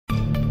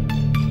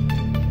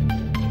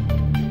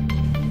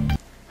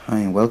Hi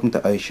and welcome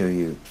to I Show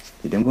You.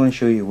 Today I'm going to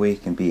show you where you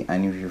can beat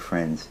any of your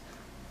friends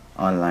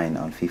online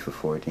on FIFA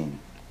 14.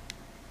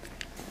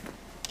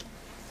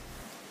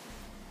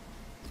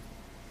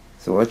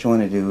 So what you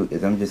want to do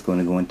is I'm just going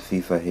to go into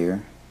FIFA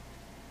here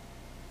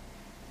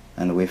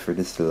and wait for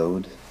this to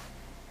load.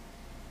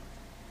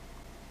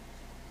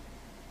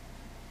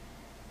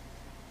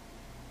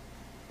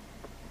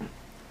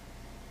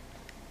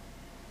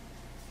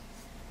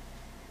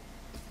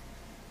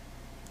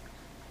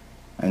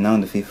 I'm now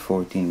in the FIFA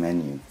 14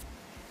 menu.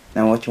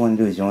 Now what you want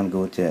to do is you want to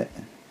go to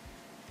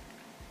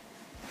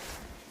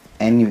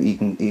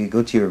you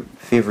go to your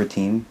favorite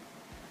team,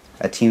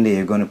 a team that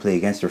you're going to play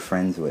against your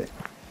friends with.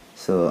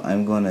 So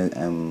I'm going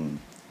to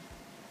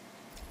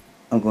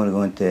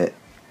go into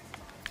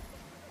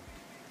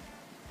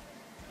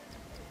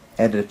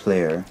edit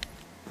player,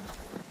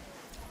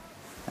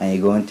 and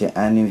you go into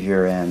any of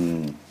your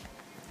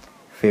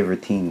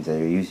favorite teams that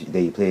you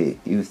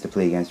used to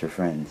play against your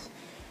friends.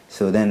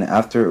 So then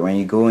when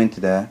you go into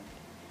that,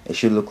 it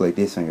should look like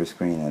this on your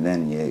screen, and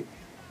then you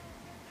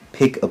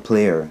pick a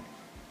player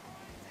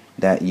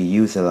that you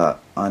use a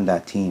lot on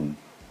that team.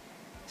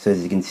 So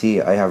as you can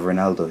see, I have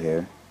Ronaldo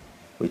here,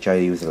 which I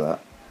use a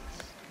lot.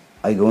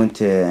 I go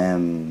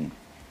into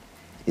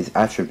his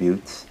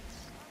attributes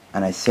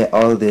and I set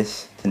all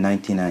this to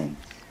 99.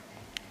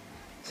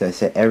 So I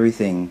set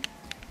everything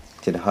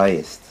to the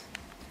highest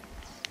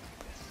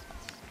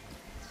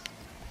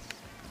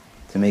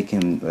to make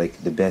him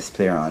like the best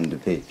player on the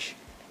pitch.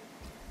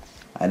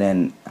 And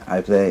then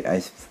I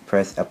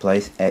press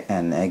apply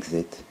and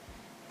exit,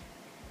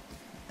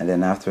 and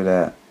then after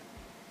that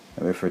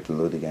I wait for it to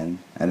load again,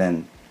 and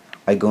then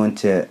I go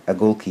into a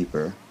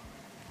goalkeeper,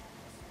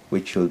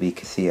 which will be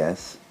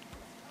Casillas,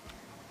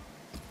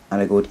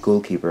 and I go to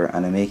goalkeeper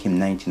and I make him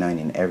 99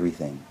 in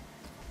everything,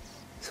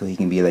 so he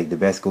can be like the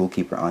best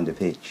goalkeeper on the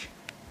pitch.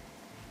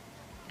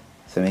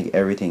 So I make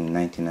everything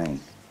 99.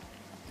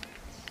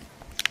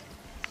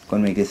 I'm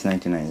gonna make this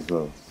 99 as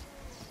well,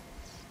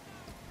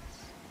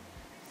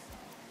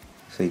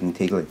 so you can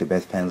take like the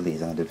best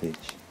penalties on the pitch.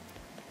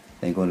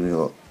 Then you're going to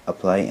go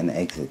apply and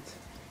exit.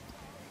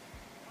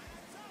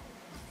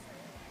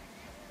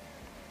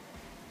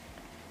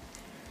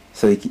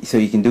 So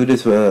you can do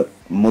this with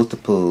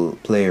multiple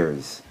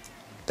players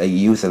that you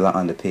use a lot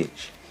on the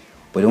pitch,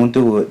 but don't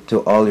do it to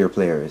all your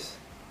players,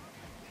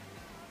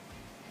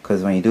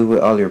 because when you do it with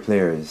all your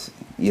players,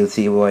 you'll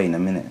see why in a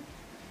minute.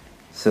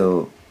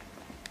 So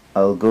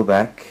I'll go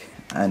back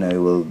and I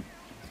will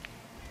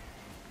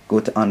go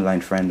to online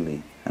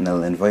friendly, and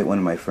I'll invite one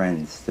of my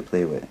friends to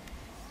play with.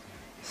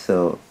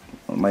 So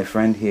my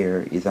friend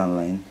here is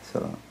online,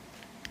 so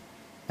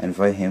I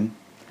invite him.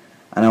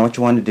 And now what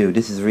you want to do,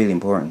 this is really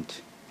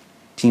important.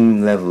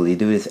 Team level, you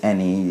do this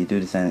any,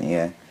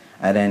 yeah.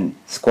 And then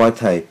squad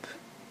type,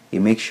 you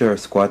make sure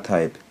squad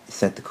type is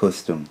set to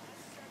custom,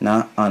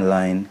 not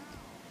online,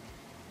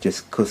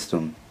 just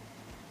custom.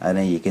 And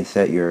then you can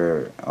set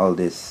all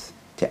this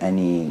to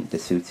any that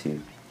suits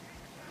you,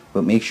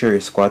 but make sure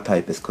your squad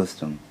type is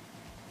custom.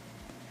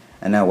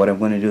 And now what I'm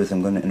going to do is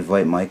I'm going to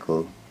invite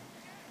Michael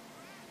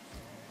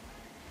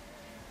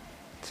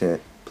to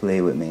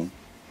play with me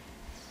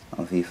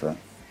on FIFA.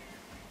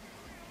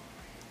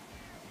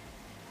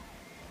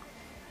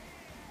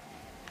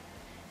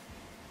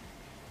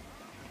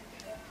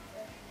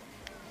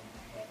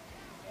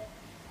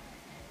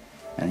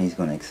 And he's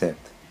going to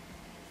accept.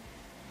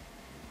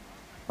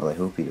 Well, I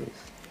hope he does.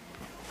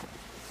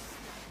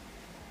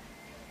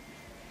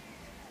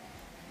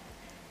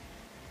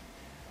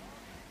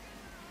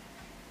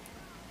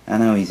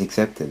 And now he's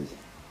accepted.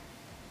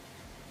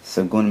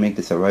 So I'm going to make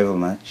this a rival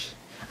match.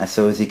 And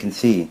so as you can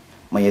see,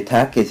 my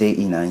attack is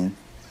 89,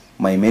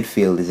 my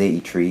midfield is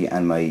 83,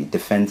 and my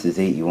defense is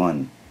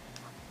 81.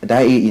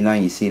 That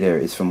 89 you see there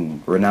is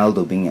from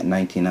Ronaldo being at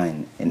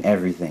 99 in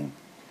everything.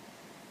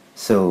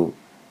 So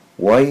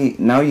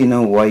now you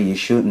know why you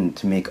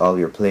shouldn't make all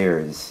your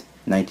players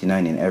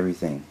 99 in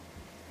everything.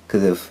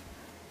 Because if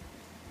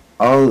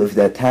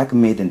the attack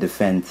made in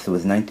defense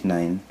was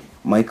 99,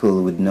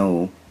 Michael would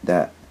know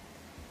that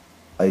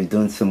I've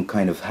done some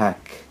kind of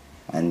hack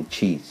and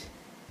cheat.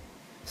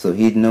 So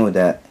he'd know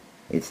that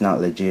it's not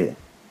legit,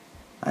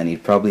 and he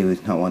probably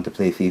would not want to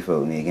play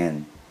FIFA with me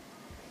again.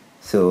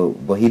 So,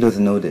 but he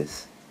doesn't know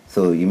this.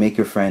 So you make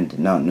your friend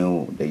not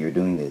know that you're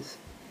doing this,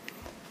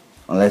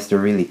 unless they're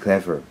really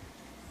clever.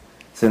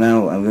 So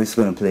now I'm just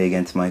going to play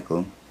against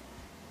Michael.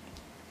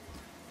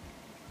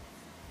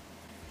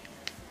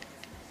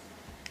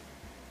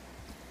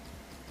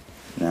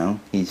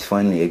 Now he's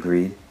finally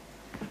agreed.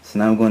 So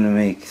now I'm going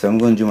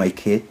to do my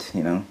kit,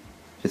 you know.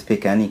 Just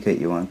pick any kit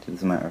you want, it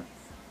doesn't matter.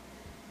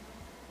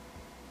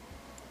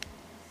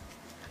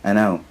 And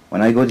now,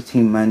 when I go to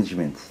team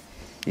management,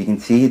 you can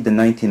see the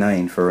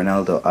 99 for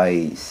Ronaldo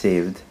I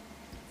saved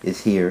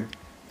is here.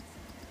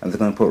 I'm just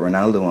going to put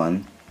Ronaldo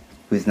on,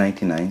 who's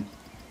 99. I'm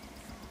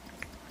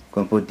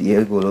going to put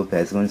Diego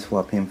Lopez, I'm going to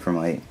swap him for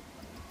my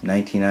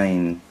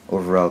 99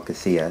 overall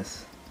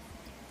Casillas,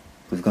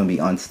 who's going to be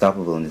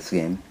unstoppable in this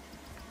game.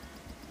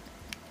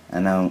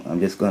 And now I'm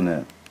just going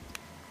to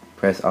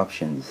press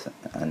options,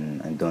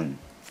 and I'm done.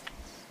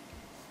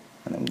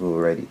 And I'm go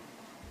ready.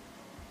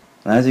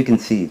 And as you can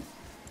see,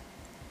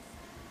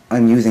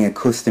 I'm using a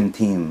custom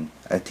team,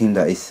 a team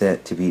that is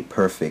set to be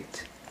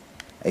perfect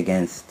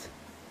against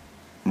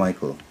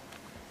Michael.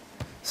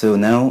 So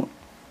now,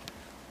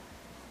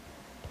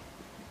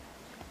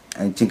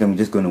 I think I'm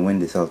just going to win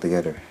this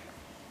altogether.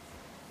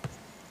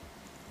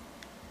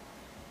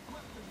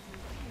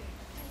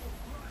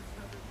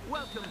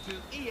 Welcome to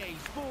EA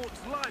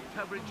Sports live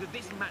coverage of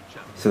this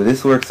matchup. So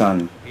this works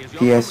on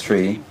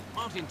PS3,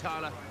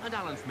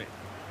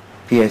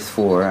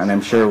 PS4, and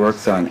I'm sure it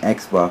works on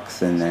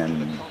Xbox and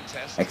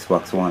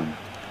Xbox One.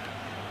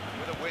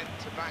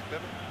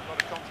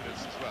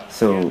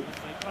 So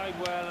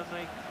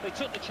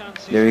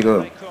there you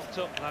go.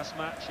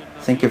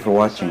 Thank you for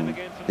watching.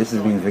 This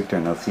has been Victor,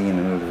 and I'll see you in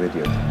another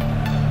video.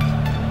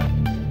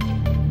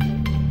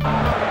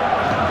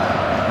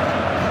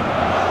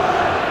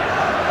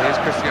 Here's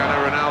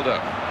Cristiano Ronaldo.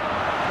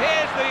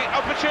 Here's the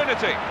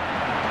opportunity.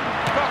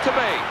 Got to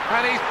be,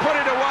 and he's put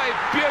it away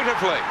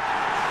beautifully.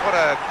 What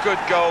a good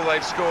goal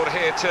they've scored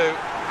here too,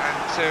 and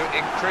to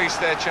increase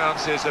their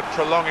chances of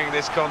prolonging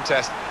this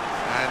contest.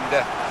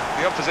 And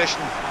the opposition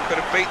could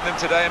have beaten them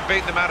today and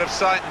beaten them out of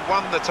sight and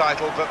won the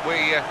title, but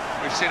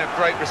we've seen a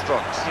great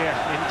response. Yeah,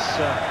 it's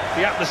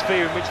the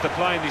atmosphere in which they're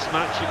playing this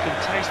match. You can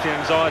taste the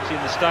anxiety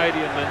in the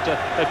stadium, and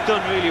they've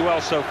done really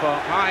well so far.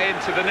 High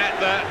into the net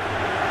there.